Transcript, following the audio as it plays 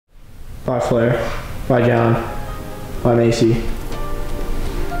Bye, Flair. Bye, John. Bye, Macy.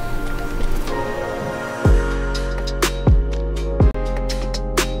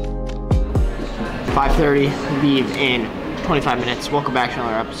 $5:30, leave in 25 minutes. Welcome back to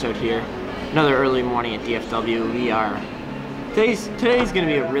another episode here. Another early morning at DFW. Today's gonna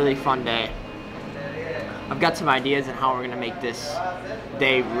be a really fun day. I've got some ideas on how we're gonna make this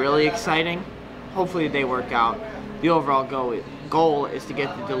day really exciting. Hopefully they work out. The overall goal is to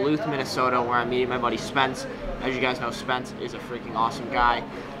get to Duluth, Minnesota, where I'm meeting my buddy Spence. As you guys know, Spence is a freaking awesome guy.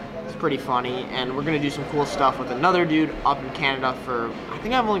 It's pretty funny, and we're gonna do some cool stuff with another dude up in Canada for, I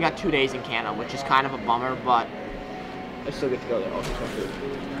think I've only got 2 days in Canada, which is kind of a bummer, but I still get to go there.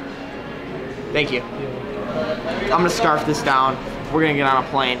 Thank you. I'm gonna scarf this down. We're gonna get on a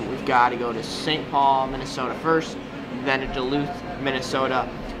plane. We've got to go to St. Paul, Minnesota first, then to Duluth, Minnesota,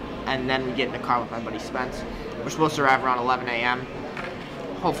 and then we get in the car with my buddy Spence. We're supposed to arrive around 11 a.m.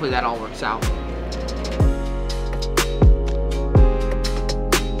 Hopefully that all works out.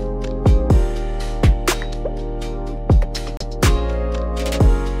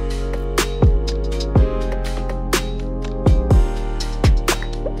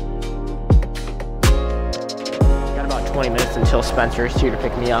 Got about 20 minutes until Spencer is here to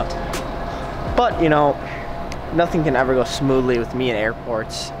pick me up. But, you know, nothing can ever go smoothly with me in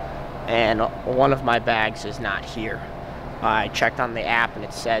airports. And one of my bags is not here. I checked on the app and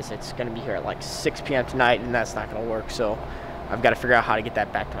it says it's gonna be here at like 6 p.m. tonight, and that's not gonna work, so I've gotta figure out how to get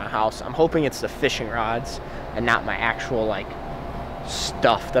that back to my house. I'm hoping it's the fishing rods and not my actual like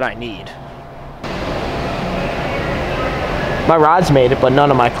stuff that I need. My rods made it, but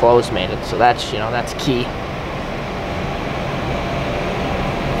none of my clothes made it, so that's, you know, that's key.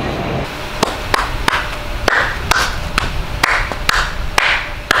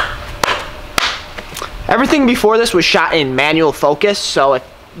 Everything before this was shot in manual focus, so it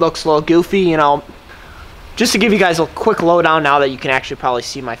looks a little goofy, you know. Just to give you guys a quick lowdown now that you can actually probably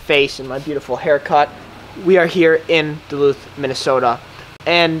see my face and my beautiful haircut. We are here in Duluth, Minnesota.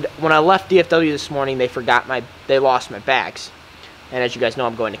 And when I left DFW this morning, they lost my bags. And as you guys know,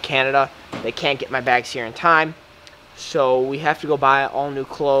 I'm going to Canada. They can't get my bags here in time. So we have to go buy all new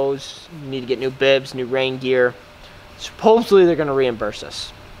clothes. We need to get new bibs, new rain gear. Supposedly they're gonna reimburse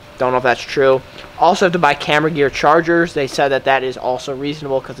us. Don't know if that's true. Also have to buy camera gear chargers. They said that that is also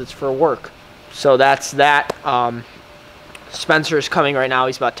reasonable because it's for work. So that's that. Spencer is coming right now.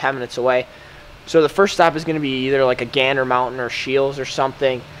 He's about 10 minutes away. So the first stop is going to be either like a Gander Mountain or Shields or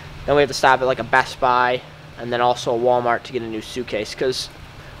something. Then we have to stop at like a Best Buy and then also a Walmart to get a new suitcase because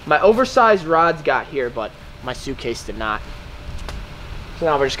my oversized rods got here, but my suitcase did not. So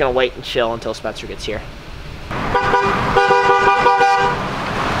now we're just going to wait and chill until Spencer gets here.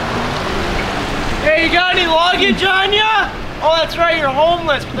 Hey, you got any luggage on ya? Oh, that's right, you're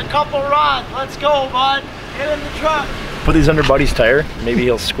homeless with a couple rods. Let's go, bud. Get in the truck. Put these under Buddy's tire. Maybe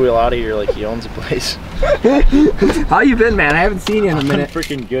he'll squeal out of here like he owns the place. How you been, man? I haven't seen you in a minute. I'm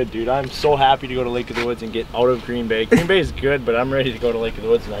freaking good, dude. I'm so happy to go to Lake of the Woods and get out of Green Bay. Green Bay is good, but I'm ready to go to Lake of the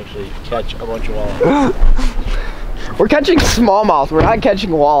Woods and actually catch a bunch of walleye. We're catching smallmouth. We're not catching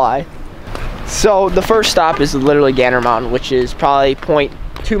walleye. So the first stop is literally Gander Mountain, which is probably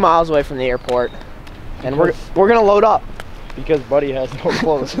 0.2 miles away from the airport. And we're gonna load up because Buddy has no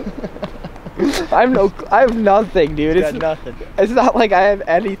clothes. I have nothing, dude. It's nothing. It's not like I have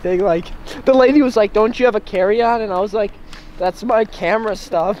anything. Like the lady was like, "Don't you have a carry-on?" And I was like, "That's my camera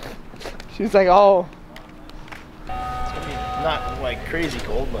stuff." She's like, "Oh." It's gonna be not like crazy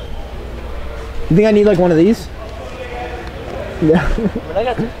cold, but. You think I need like one of these? Yeah. I mean, I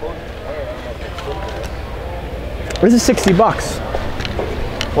got some clothes. Where's the $60?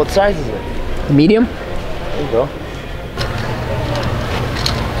 What size is it? Medium. There you go.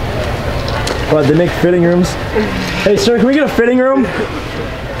 But they make fitting rooms. Hey sir, can we get a fitting room?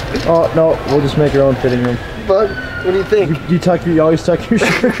 Oh no, we'll just make our own fitting room. Bud, what do you think? You always tuck your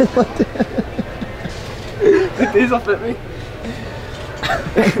shirt like that. These will fit me.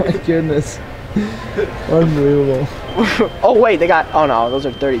 Oh my goodness. Unbelievable. Oh wait, they got, oh no, those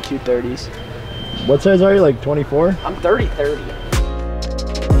are 32 30s. What size are you, like 24? I'm 30.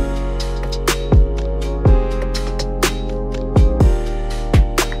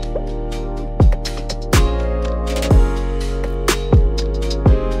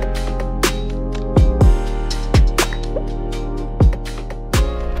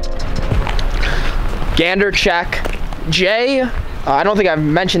 Gander check. Jay, I don't think I've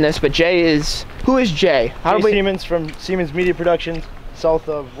mentioned this, but Jay is, who is Jay? Jay Siemens from Siemens Media Productions, south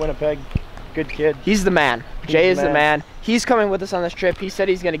of Winnipeg. Good kid. He's the man. Jay is the man. He's coming with us on this trip. He said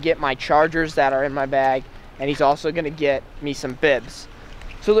he's going to get my chargers that are in my bag, and he's also going to get me some bibs.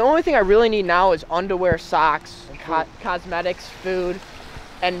 So the only thing I really need now is underwear, socks, cosmetics, food,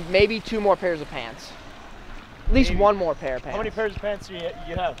 and maybe 2 more pairs of pants. At least 1 more pair of pants. How many pairs of pants do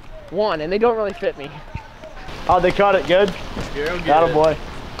you have? 1, and they don't really fit me. Oh, they cut it good? Good. Attaboy.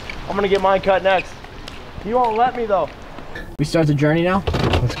 I'm gonna get mine cut next. You won't let me though. We start the journey now?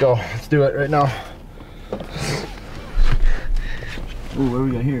 Let's go. Let's do it right now. Ooh, what do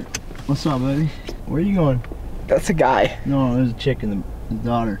we got here? What's up, buddy? Where are you going? That's a guy. No, there's a chick and the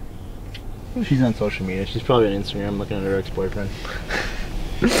daughter. She's on social media. She's probably on Instagram looking at her ex-boyfriend.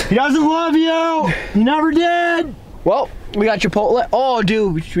 He doesn't love you! He never did! Well, we got Chipotle. Oh,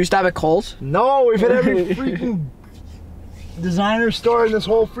 dude, should we stop at Kohl's? No, we've hit every freaking designer store in this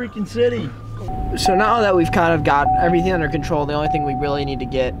whole freaking city. So now that we've kind of got everything under control, the only thing we really need to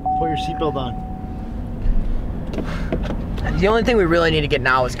get... Put your seatbelt on. The only thing we really need to get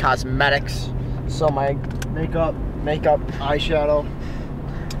now is cosmetics. So my Makeup, eyeshadow,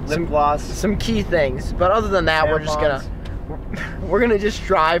 lip gloss. some key things. But other than that, we're gonna just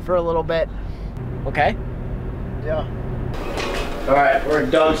drive for a little bit. Okay? Yeah. All right, we're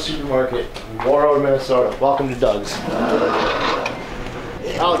at Doug's Supermarket, in Warroad, Minnesota. Welcome to Doug's.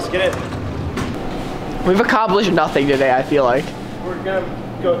 Alex, get in. We've accomplished nothing today, I feel like. We're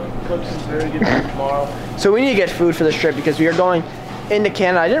gonna go cook some food, get food tomorrow. So we need to get food for this trip because we are going into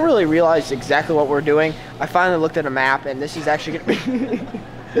Canada. I didn't really realize exactly what we're doing. I finally looked at a map, and this is actually gonna be...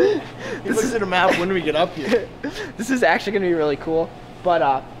 He looks at a map when we get up here. This is actually gonna be really cool.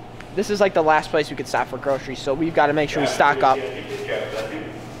 But this is like the last place we could stop for groceries, so we've got to make sure we stock up.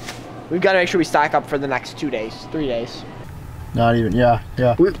 We've got to make sure we stock up for the next 2 days, 3 days. Not even, yeah.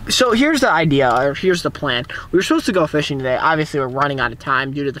 So here's the idea, or here's the plan. We were supposed to go fishing today. Obviously, we're running out of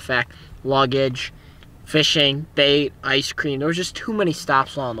time due to the fact luggage, fishing, bait, ice cream. There was just too many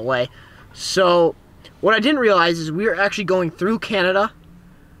stops along the way. So what I didn't realize is we were actually going through Canada,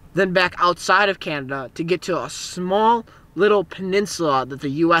 then back outside of Canada to get to a small little peninsula that the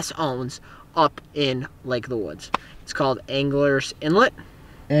U.S. owns up in Lake of the Woods. It's called Angler's Inlet.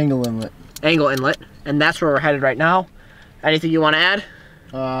 Angle Inlet. Angle Inlet. And that's where we're headed right now. Anything you want to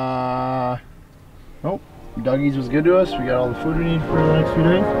add? Nope. Dougie's was good to us. We got all the food we need for the next few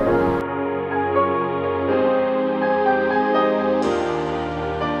days.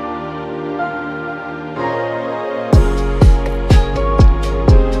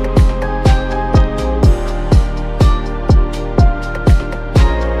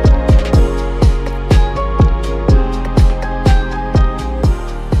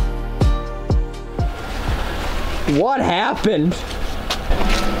 What happened?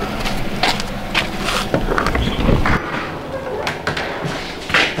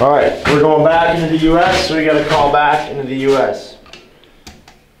 All right, we're going back into the U.S., so we got to call back into the U.S.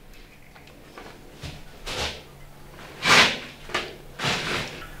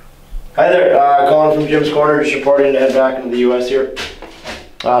 Hi there, calling from Jim's Corner, just reporting to head back into the U.S. here.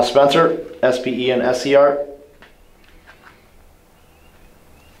 Spencer, S-P-E-N-S-E-R.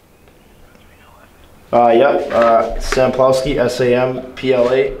 Yep, Samplowski,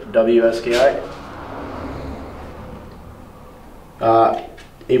 S-A-M-P-L-A-W-S-K-I.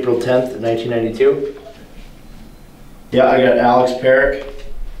 April 10th, 1992. Yeah, I got Alex Perick,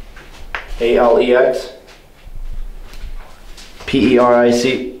 A-L-E-X,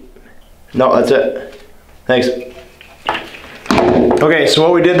 P-E-R-I-C. No, that's it. Thanks. Okay, so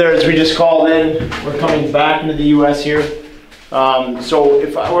what we did there is we just called in. We're coming back into the U.S. here. So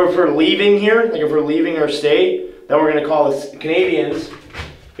if we're leaving here, like if we're leaving our state, then we're gonna call the Canadians,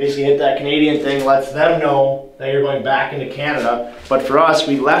 basically hit that Canadian thing, lets them know that you're going back into Canada. But for us,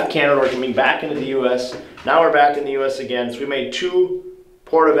 we left Canada, we're coming back into the US. Now we're back in the US again. So we made 2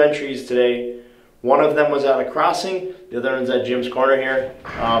 port of entries today. One of them was at a crossing, the other one's at Jim's Corner here.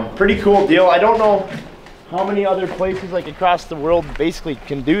 Pretty cool deal. I don't know how many other places like across the world basically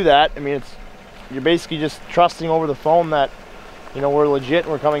can do that. I mean, you're basically just trusting over the phone that, you know, we're legit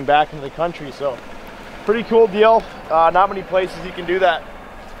and we're coming back into the country. So pretty cool deal. Not many places you can do that.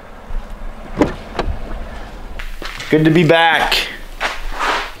 Good to be back.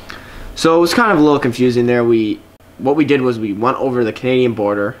 So it was kind of a little confusing there. What we did was we went over the Canadian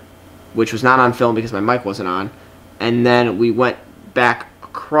border, which was not on film because my mic wasn't on, and then we went back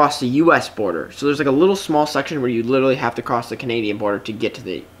across the U.S. border. So there's like a little small section where you literally have to cross the Canadian border to get to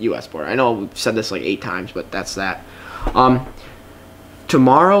the U.S. border. I know we've said this like 8 times, but that's that.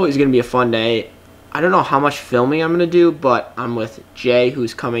 Tomorrow is going to be a fun day. I don't know how much filming I'm going to do, but I'm with Jay,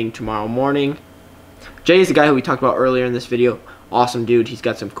 who's coming tomorrow morning. Jay is the guy who we talked about earlier in this video. Awesome dude. He's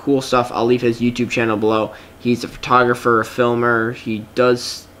got some cool stuff. I'll leave his YouTube channel below. He's a photographer, a filmer. He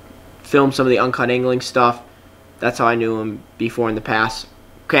does film some of the uncut angling stuff. That's how I knew him before in the past.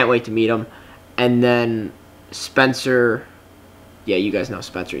 Can't wait to meet him. And then Spencer, yeah, you guys know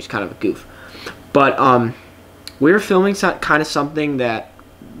Spencer. He's kind of a goof. But we're filming kind of something that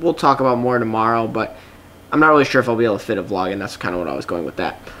we'll talk about more tomorrow, but I'm not really sure if I'll be able to fit a vlog, and that's kind of what I was going with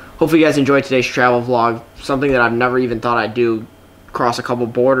that. Hopefully you guys enjoyed today's travel vlog, something that I've never even thought I'd do, cross a couple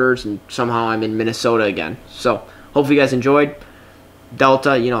borders, and somehow I'm in Minnesota again. So hopefully you guys enjoyed.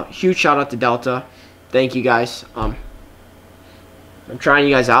 Delta, you know, huge shout out to Delta. Thank you guys. I'm trying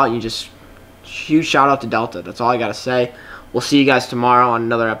you guys out. Huge shout out to Delta. That's all I got to say. We'll see you guys tomorrow on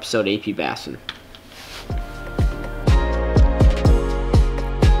another episode of AP Bassin'.